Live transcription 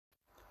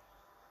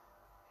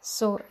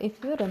So,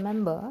 if you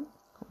remember,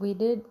 we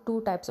did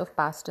two types of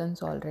past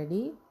tense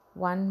already.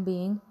 One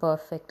being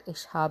perfect,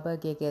 ich habe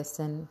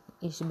gegessen,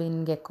 ich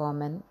bin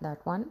gekommen, that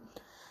one.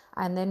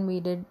 And then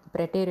we did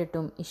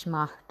Präteritum, ich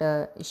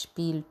machte, ich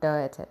spielte,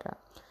 etc.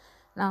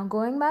 Now,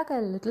 going back a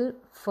little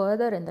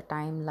further in the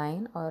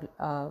timeline, or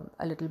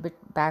a little bit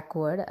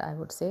backward, I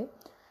would say,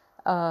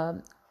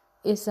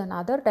 is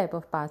another type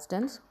of past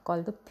tense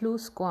called the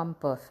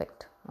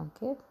Plusquamperfekt.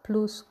 Okay,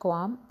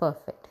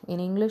 Plusquamperfekt. In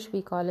English,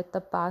 we call it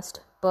the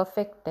past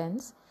perfect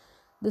tense.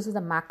 This is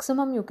the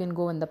maximum you can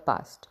go in the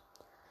past.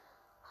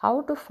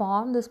 How to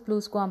form this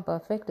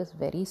Plusquamperfekt is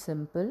very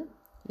simple.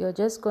 You're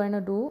just going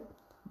to do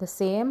the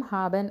same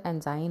haben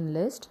and sein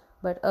list,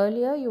 but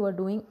earlier you were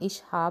doing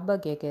ich habe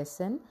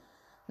gegessen.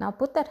 Now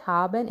put that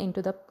haben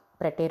into the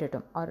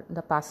Präteritum or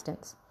the past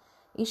tense.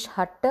 Ich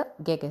hatte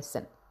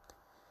gegessen.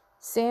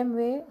 Same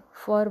way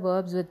for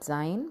verbs with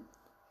sein.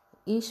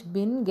 Ich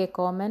bin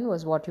gekommen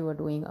was what you were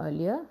doing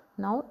earlier.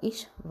 Now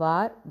ich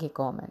war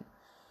gekommen.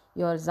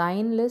 Your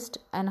sein list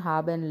and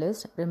haben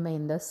list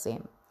remain the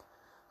same.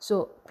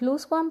 So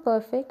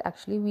Plusquamperfekt,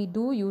 actually we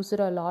do use it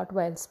a lot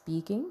while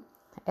speaking,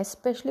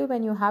 especially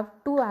when you have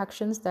two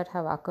actions that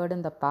have occurred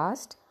in the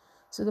past.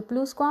 So the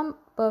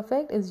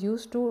Plusquamperfekt is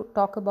used to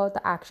talk about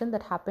the action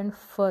that happened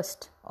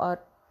first or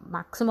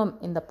maximum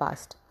in the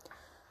past.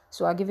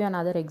 So I'll give you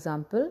another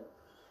example.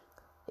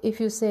 If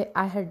you say,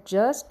 I had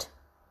just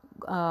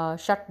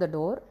shut the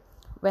door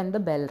when the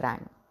bell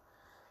rang.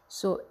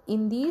 So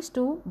in these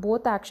two,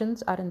 both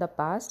actions are in the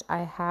past. I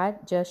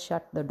had just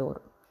shut the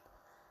door.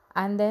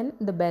 And then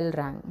the bell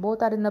rang.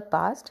 Both are in the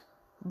past.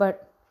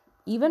 But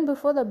even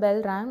before the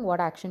bell rang, what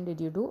action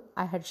did you do?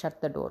 I had shut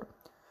the door.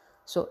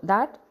 So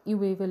that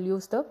we will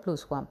use the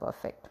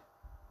Plusquamperfekt.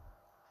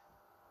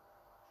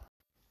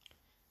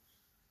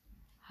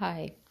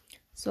 Hi.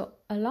 So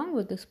along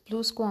with this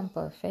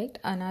Plusquamperfekt,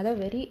 another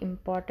very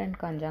important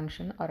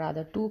conjunction, or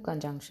rather two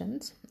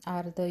conjunctions,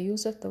 are the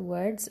use of the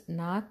words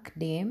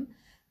nachdem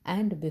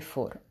and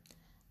before.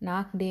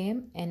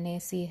 Nachdem,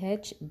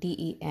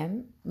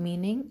 Nachdem,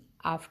 meaning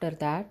after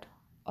that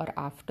or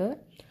after,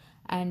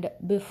 and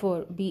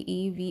before,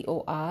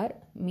 Bevor,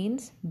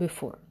 means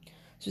before.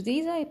 So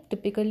these are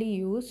typically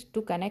used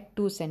to connect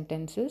two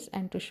sentences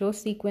and to show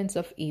sequence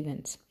of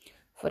events.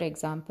 For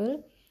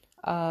example,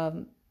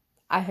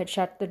 I had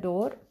shut the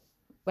door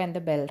when the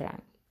bell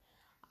rang.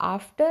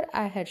 After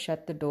I had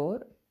shut the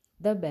door,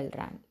 the bell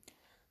rang.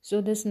 So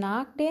this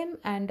nachdem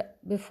and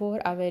before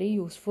are very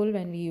useful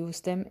when we use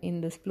them in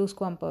this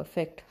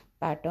Plusquamperfekt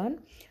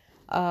pattern,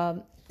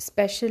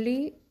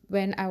 especially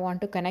when I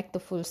want to connect the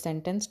full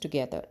sentence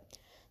together.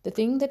 The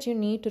thing that you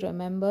need to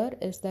remember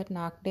is that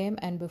nachdem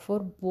and before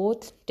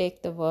both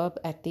take the verb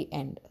at the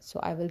end. So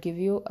I will give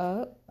you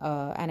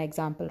an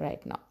example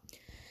right now.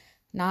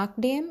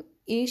 Nachdem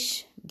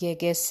ich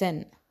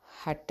gegessen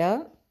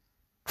hatte,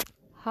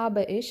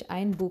 habe ich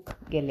ein Buch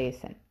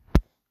gelesen.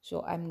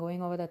 So I'm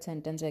going over that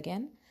sentence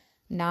again.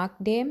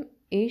 Nachdem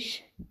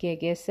ich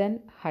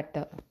gegessen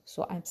hatte.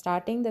 So I'm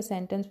starting the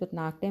sentence with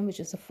nachdem, which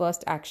is the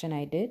first action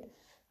I did,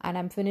 and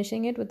I'm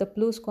finishing it with the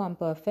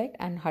Plusquamperfekt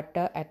and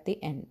hatte at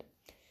the end.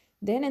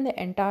 Then in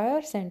the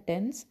entire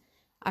sentence,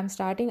 I'm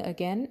starting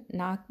again.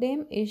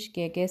 Nachdem ich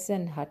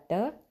gegessen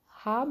hatte,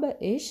 habe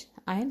ich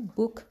ein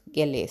Buch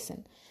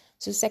gelesen.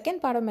 So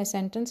second part of my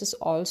sentence is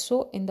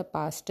also in the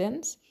past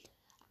tense.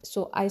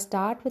 So I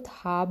start with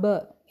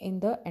habe in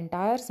the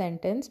entire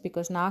sentence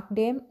because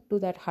nachdem to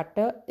that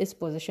hatte is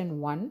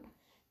position 1.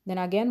 Then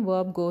again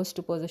verb goes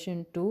to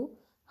position 2.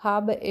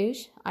 Habe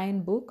ich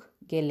ein Buch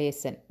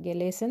gelesen.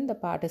 Gelesen, the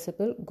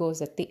participle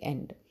goes at the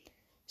end.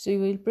 So you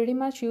will pretty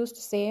much use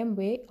the same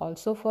way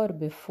also for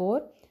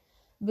before.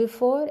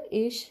 Bevor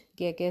ich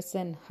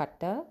gegessen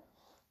hatte,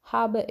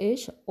 habe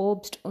ich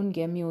Obst und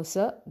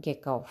Gemüse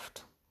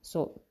gekauft.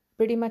 So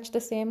pretty much the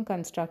same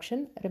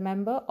construction.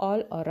 Remember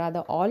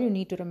all you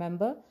need to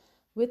remember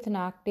with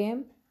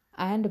nachdem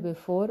and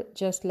before,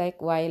 just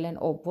like while and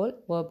obwohl,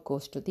 verb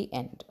goes to the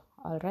end.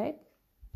 All right.